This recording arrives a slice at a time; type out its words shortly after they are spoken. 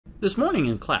This morning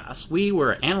in class, we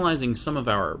were analyzing some of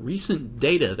our recent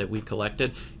data that we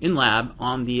collected in lab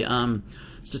on the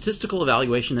statistical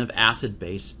evaluation of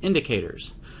acid-base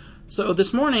indicators. So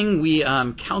this morning we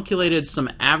calculated some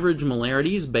average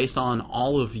molarities based on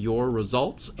all of your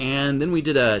results, and then we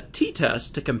did a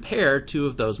t-test to compare two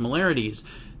of those molarities.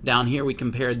 Down here we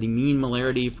compared the mean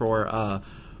molarity for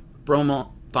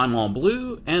bromothymol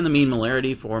blue and the mean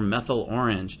molarity for methyl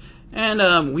orange.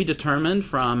 And we determined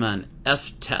from an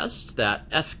f-test that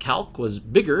f-calc was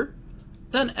bigger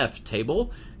than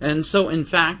f-table, and so in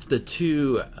fact the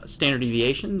two standard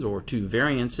deviations or two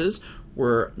variances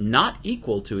were not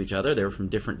equal to each other. They were from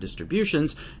different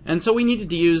distributions, and so we needed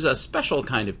to use a special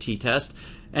kind of t-test.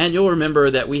 And you'll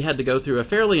remember that we had to go through a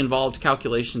fairly involved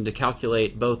calculation to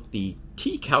calculate both the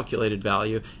t-calculated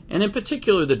value and in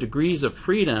particular the degrees of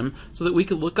freedom so that we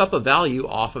could look up a value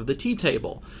off of the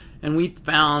t-table. And we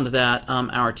found that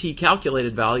our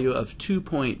t-calculated value of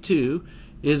 2.2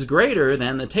 is greater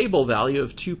than the table value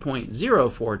of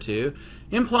 2.042,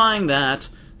 implying that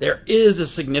there is a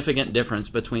significant difference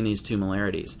between these two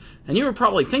molarities. And you were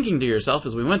probably thinking to yourself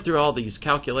as we went through all these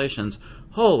calculations,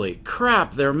 holy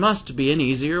crap, there must be an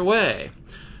easier way.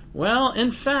 Well,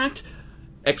 in fact,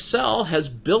 Excel has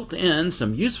built in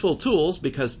some useful tools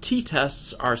because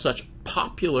t-tests are such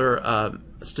popular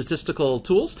statistical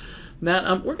tools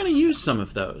that we're going to use some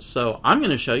of those. So I'm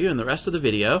going to show you in the rest of the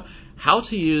video how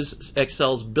to use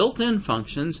Excel's built-in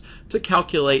functions to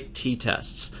calculate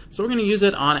t-tests. So we're going to use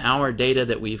it on our data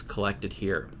that we've collected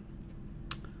here.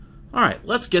 All right,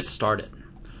 let's get started.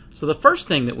 So the first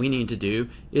thing that we need to do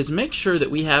is make sure that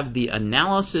we have the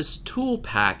Analysis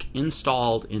Toolpak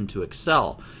installed into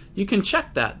Excel. You can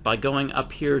check that by going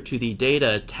up here to the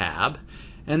Data tab,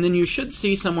 and then you should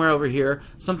see somewhere over here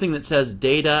something that says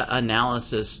Data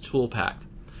Analysis Toolpak.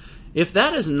 If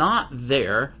that is not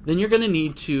there, then you're going to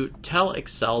need to tell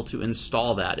Excel to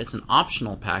install that. It's an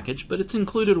optional package, but it's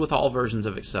included with all versions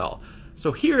of Excel.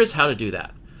 So here is how to do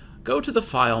that. Go to the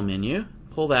File menu,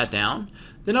 pull that down,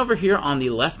 then over here on the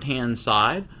left-hand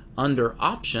side, under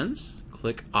Options,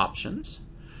 click Options.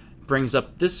 It brings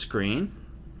up this screen.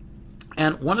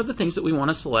 And one of the things that we want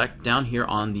to select down here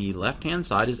on the left-hand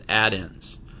side is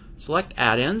add-ins. Select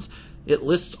add-ins. It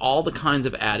lists all the kinds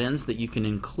of add-ins that you can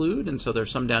include, and so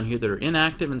there's some down here that are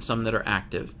inactive and some that are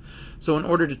active. So in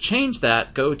order to change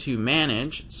that, go to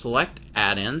Manage, select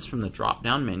add-ins from the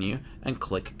drop-down menu, and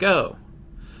click Go.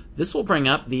 This will bring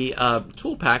up the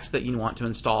toolpaks that you want to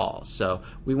install. So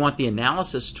we want the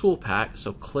Analysis Toolpak,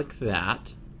 so click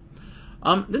that.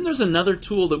 Then there's another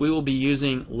tool that we will be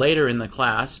using later in the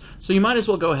class, so you might as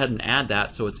well go ahead and add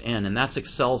that so it's in, and that's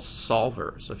Excel's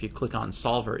Solver. So if you click on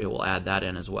Solver, it will add that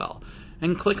in as well.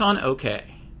 And click on OK.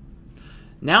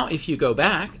 Now if you go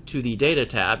back to the Data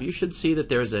tab, you should see that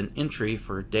there's an entry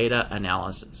for Data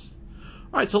Analysis.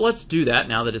 Alright, so let's do that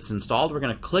now that it's installed. We're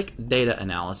going to click Data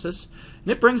Analysis,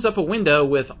 and it brings up a window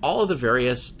with all of the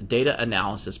various data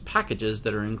analysis packages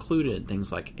that are included. Things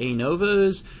like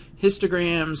ANOVAs,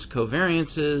 histograms,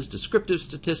 covariances, descriptive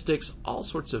statistics, all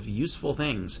sorts of useful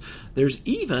things. There's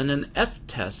even an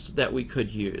f-test that we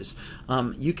could use.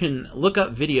 You can look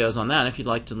up videos on that if you'd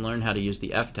like to learn how to use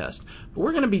the f-test. But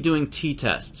we're going to be doing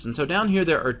t-tests, and so down here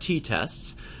there are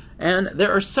t-tests, and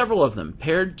there are several of them.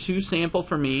 Paired two-sample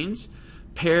for means,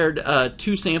 paired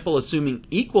two-sample assuming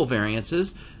equal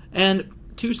variances, and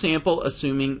two-sample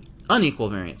assuming unequal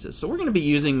variances. So we're going to be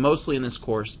using mostly in this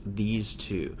course these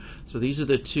two. So these are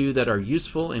the two that are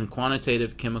useful in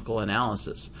quantitative chemical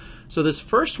analysis. So this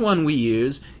first one we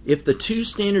use if the two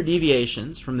standard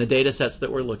deviations from the data sets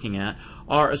that we're looking at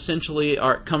are essentially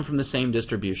come from the same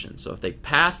distribution. So if they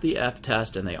pass the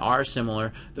f-test and they are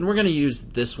similar, then we're going to use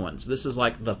this one. So this is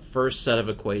like the first set of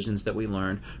equations that we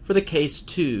learned for the case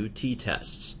 2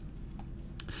 t-tests.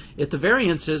 If the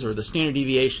variances or the standard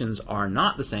deviations are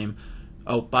not the same,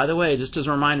 oh, by the way, just as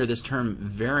a reminder, this term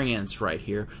variance right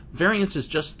here, variance is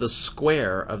just the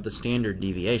square of the standard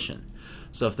deviation.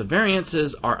 So if the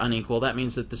variances are unequal, that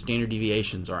means that the standard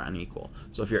deviations are unequal.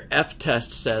 So if your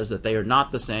f-test says that they are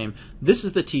not the same, this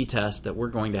is the t-test that we're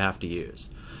going to have to use.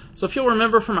 So if you'll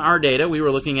remember from our data, we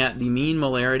were looking at the mean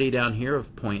molarity down here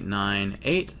of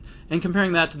 0.98 and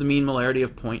comparing that to the mean molarity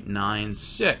of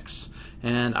 0.96.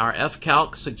 And our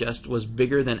f-calc was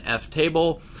bigger than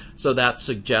f-table, so that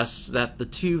suggests that the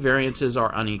two variances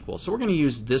are unequal. So we're going to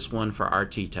use this one for our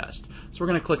t-test. So we're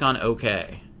going to click on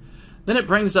OK. Then it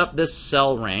brings up this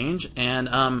cell range, and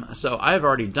so I've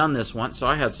already done this once, so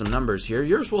I had some numbers here.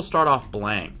 Yours will start off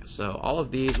blank, so all of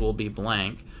these will be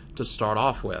blank to start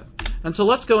off with. And so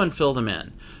let's go and fill them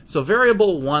in. So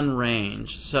variable 1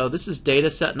 range. So this is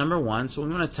data set number 1, so we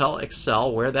want to tell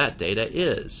Excel where that data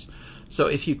is. So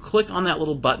if you click on that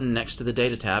little button next to the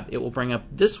Data tab, it will bring up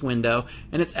this window,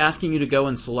 and it's asking you to go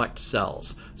and select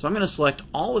cells. So I'm going to select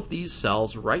all of these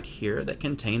cells right here that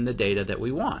contain the data that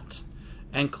we want,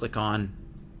 and click on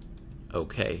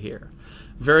OK here.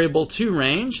 Variable 2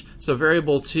 range. So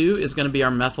variable 2 is going to be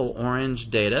our methyl orange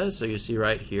data. So you see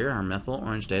right here our methyl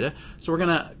orange data. So we're going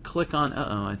to click on,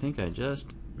 I think I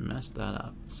just messed that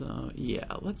up. So yeah,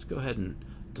 let's go ahead and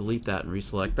delete that and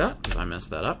reselect that because I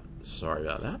messed that up. Sorry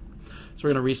about that. So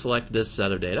we're going to reselect this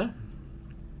set of data.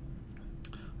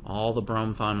 All the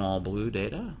bromethymol blue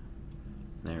data.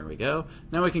 There we go.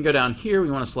 Now we can go down here.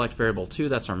 We want to select variable 2.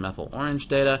 That's our methyl orange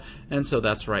data. And so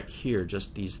that's right here,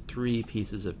 just these 3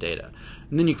 pieces of data.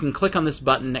 And then you can click on this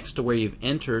button next to where you've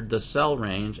entered the cell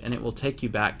range, and it will take you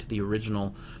back to the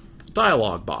original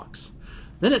dialog box.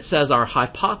 Then it says our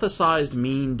hypothesized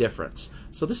mean difference.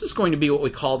 So this is going to be what we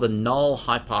call the null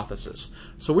hypothesis.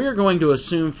 So we are going to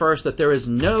assume first that there is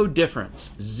no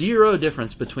difference, 0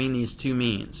 difference between these two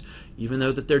means. Even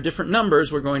though that they're different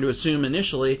numbers, we're going to assume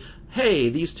initially, hey,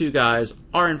 these two guys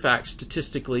are in fact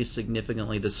statistically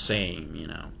significantly the same, you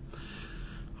know.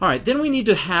 All right, then we need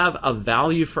to have a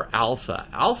value for alpha.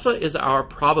 Alpha is our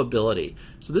probability.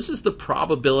 So this is the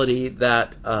probability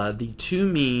that the two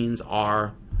means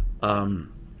are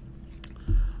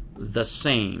the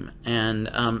same,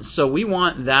 and so we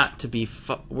want that to be,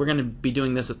 we're going to be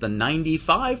doing this at the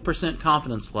 95%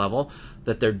 confidence level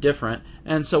that they're different,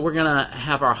 and so we're going to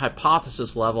have our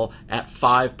hypothesis level at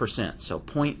 5%, so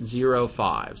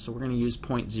 0.05. So we're going to use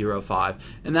 0.05,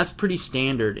 and that's pretty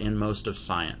standard in most of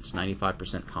science,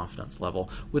 95% confidence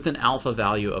level with an alpha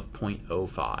value of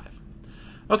 0.05.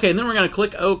 Okay, and then we're going to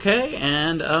click OK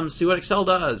and see what Excel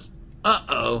does.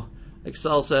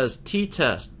 Excel says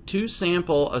t-tes, to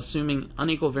sample assuming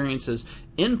unequal variances,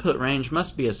 input range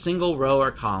must be a single row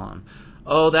or column.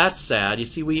 Oh, that's sad. You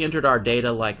see, we entered our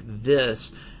data like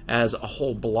this as a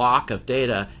whole block of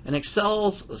data, and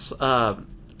Excel's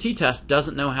t-test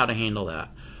doesn't know how to handle that.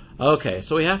 Okay,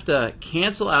 so we have to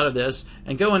cancel out of this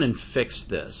and go in and fix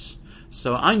this.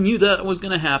 So I knew that was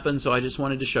going to happen, so I just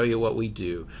wanted to show you what we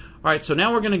do. All right, so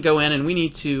now we're going to go in and we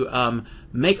need to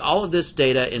make all of this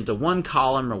data into one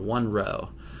column or one row.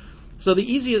 So the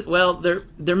easiest, well,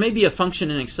 there may be a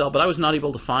function in Excel, but I was not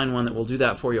able to find one that will do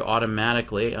that for you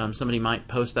automatically. Somebody might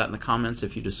post that in the comments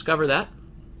if you discover that.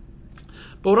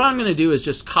 But what I'm going to do is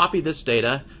just copy this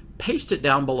data, paste it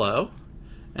down below,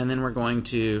 and then we're going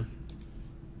to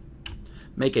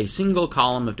make a single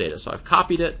column of data. So I've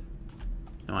copied it.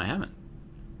 No, I haven't.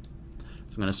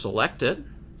 So I'm going to select it.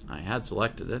 I had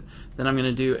selected it. Then I'm going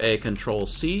to do a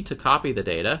Control-C to copy the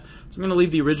data. So I'm going to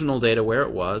leave the original data where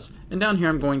it was, and down here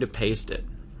I'm going to paste it.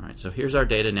 All right, so here's our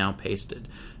data now pasted.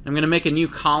 I'm going to make a new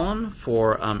column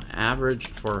for average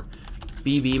for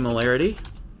BB molarity.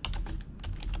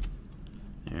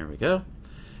 There we go.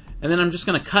 And then I'm just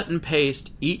going to cut and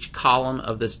paste each column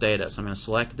of this data. So I'm going to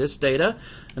select this data,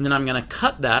 and then I'm going to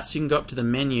cut that, so you can go up to the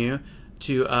menu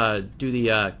to do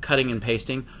the cutting and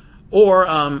pasting. Or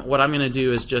what I'm going to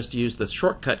do is just use the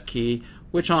shortcut key,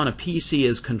 which on a PC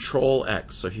is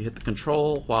Control-X. So if you hit the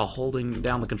Control while holding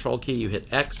down the Control key, you hit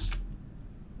X.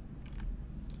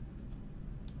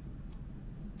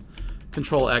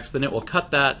 Control-X, then it will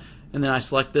cut that, and then I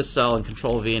select this cell and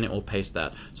Control-V, and it will paste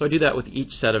that. So I do that with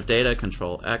each set of data,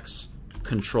 Control-X,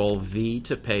 Control-V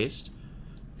to paste,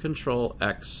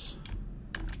 Control-X,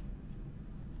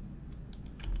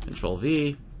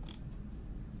 Control-V,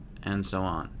 and so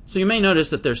on. So you may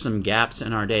notice that there's some gaps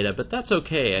in our data, but that's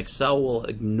okay. Excel will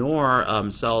ignore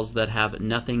cells that have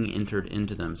nothing entered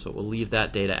into them, so it will leave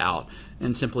that data out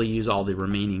and simply use all the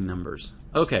remaining numbers.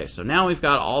 Okay, so now we've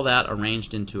got all that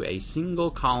arranged into a single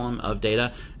column of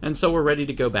data, and so we're ready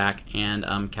to go back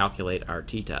and calculate our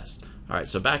t-test. All right,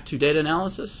 so back to data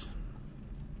analysis.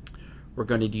 We're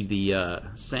going to do the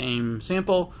same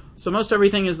sample. So most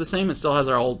everything is the same. It still has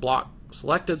our old block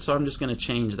selected, so I'm just going to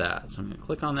change that. So I'm going to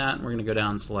click on that, and we're going to go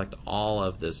down and select all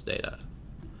of this data.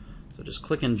 So just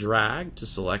click and drag to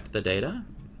select the data.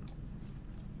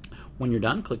 When you're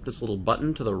done, click this little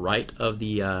button to the right of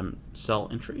the cell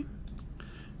entry.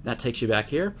 That takes you back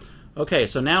here. Okay,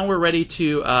 so now we're ready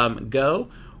to go.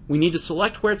 We need to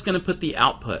select where it's going to put the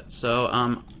output.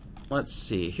 So let's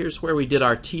see. Here's where we did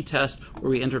our t-test, where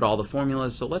we entered all the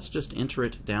formulas. So let's just enter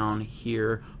it down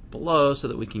here below so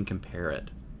that we can compare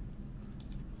it.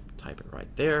 Type it right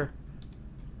there.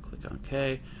 Click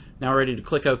OK. Now we're ready to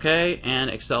click OK, and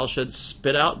Excel should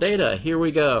spit out data. Here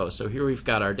we go. So here we've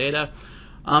got our data.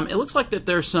 It looks like that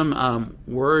there's some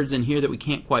words in here that we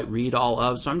can't quite read all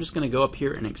of, so I'm just going to go up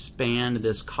here and expand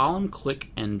this column,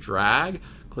 click and drag.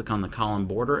 Click on the column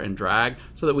border and drag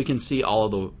so that we can see all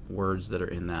of the words that are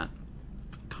in that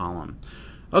column.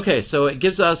 Okay, so it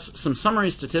gives us some summary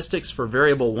statistics for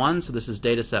variable 1. So this is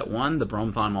data set 1, the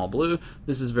bromothionol blue.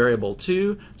 This is variable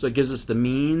 2. So it gives us the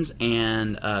means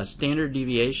and standard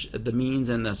deviation, the means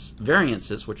and the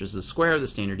variances, which is the square of the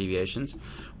standard deviations.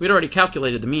 We'd already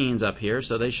calculated the means up here,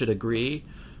 so they should agree.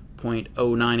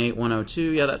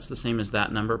 0.098102. Yeah, that's the same as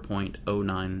that number,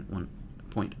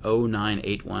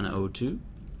 0.098102.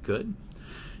 Good.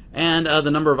 And the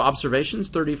number of observations,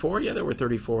 34. Yeah, there were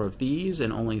 34 of these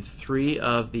and only 3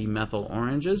 of the methyl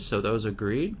oranges, so those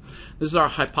agreed. This is our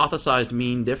hypothesized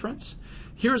mean difference.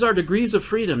 Here's our degrees of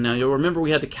freedom. Now, you'll remember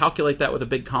we had to calculate that with a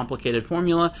big complicated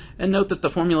formula, and note that the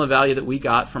formula value that we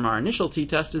got from our initial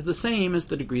t-test is the same as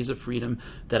the degrees of freedom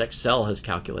that Excel has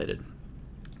calculated.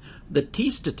 The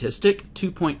t-statistic,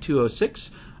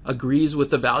 2.206, agrees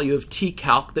with the value of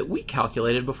t-calc that we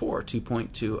calculated before,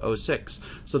 2.206.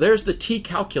 So there's the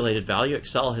t-calculated value.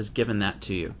 Excel has given that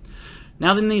to you.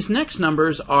 Now then, these next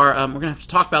numbers are, we're going to have to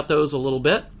talk about those a little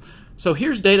bit. So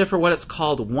here's data for what it's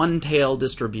called one-tail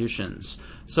distributions.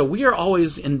 So we are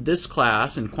always in this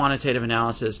class, in quantitative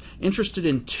analysis, interested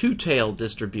in two-tailed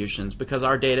distributions because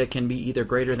our data can be either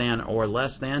greater than or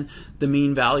less than the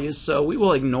mean values. So we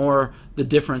will ignore the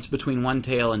difference between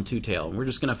one-tail and two-tail. We're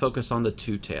just going to focus on the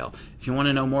two-tail. If you want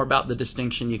to know more about the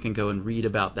distinction, you can go and read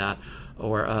about that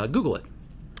or Google it.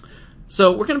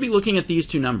 So we're going to be looking at these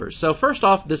two numbers. So first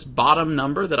off, this bottom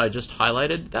number that I just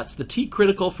highlighted, that's the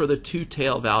t-critical for the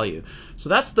two-tail value. So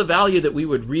that's the value that we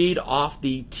would read off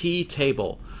the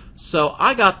t-table. So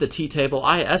I got the t-table,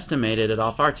 I estimated it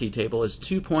off our t-table as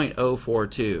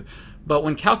 2.042. But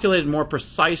when calculated more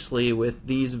precisely with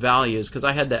these values, because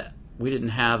we didn't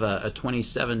have a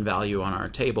 27 value on our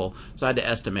table, so I had to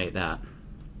estimate that.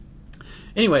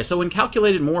 Anyway, so when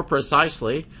calculated more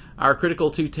precisely, our critical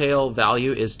two-tail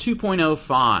value is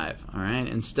 2.05, all right,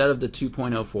 instead of the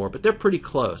 2.04, but they're pretty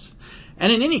close.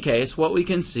 And in any case, what we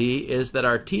can see is that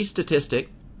our t-statistic,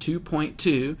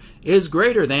 2.2, is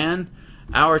greater than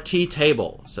our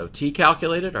t-table. So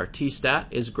t-calculated, our t-stat,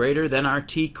 is greater than our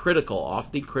t-critical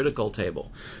off the critical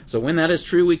table. So when that is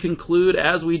true, we conclude,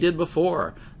 as we did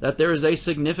before, that there is a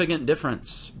significant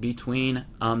difference between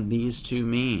these two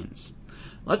means.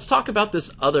 Let's talk about this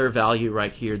other value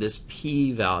right here, this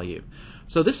p-value.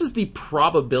 So this is the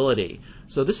probability.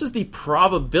 So this is the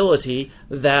probability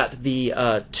that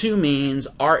the two means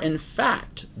are in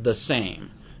fact the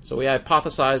same. So we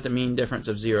hypothesized a mean difference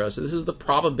of 0. So this is the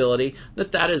probability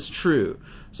that that is true.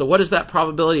 So what is that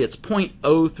probability? It's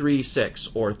 0.036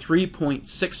 or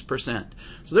 3.6%.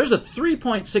 So there's a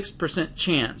 3.6%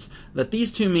 chance that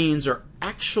these two means are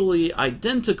actually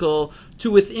identical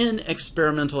to within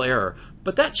experimental error.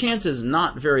 But that chance is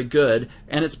not very good,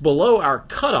 and it's below our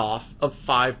cutoff of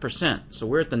 5%. So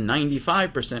we're at the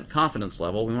 95% confidence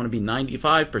level. We want to be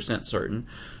 95% certain.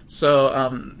 So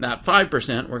that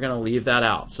 5%, we're going to leave that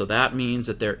out. So that means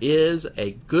that there is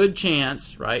a good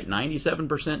chance, right,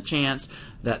 97% chance,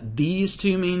 that these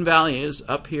two mean values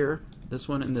up here, this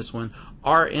one and this one,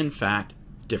 are in fact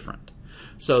different.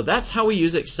 So that's how we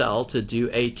use Excel to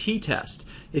do a t-test.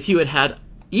 If you had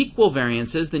equal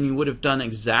variances, then you would have done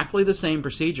exactly the same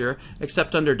procedure,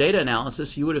 except under data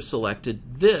analysis you would have selected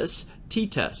this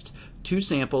t-test, 2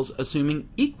 samples assuming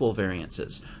equal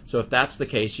variances. So if that's the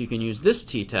case, you can use this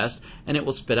t-test and it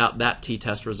will spit out that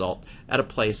t-test result at a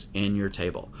place in your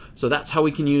table. So that's how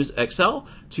we can use Excel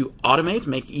to automate,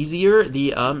 make easier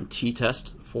the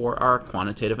t-test for our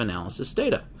quantitative analysis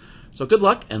data. So good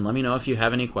luck, and let me know if you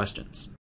have any questions.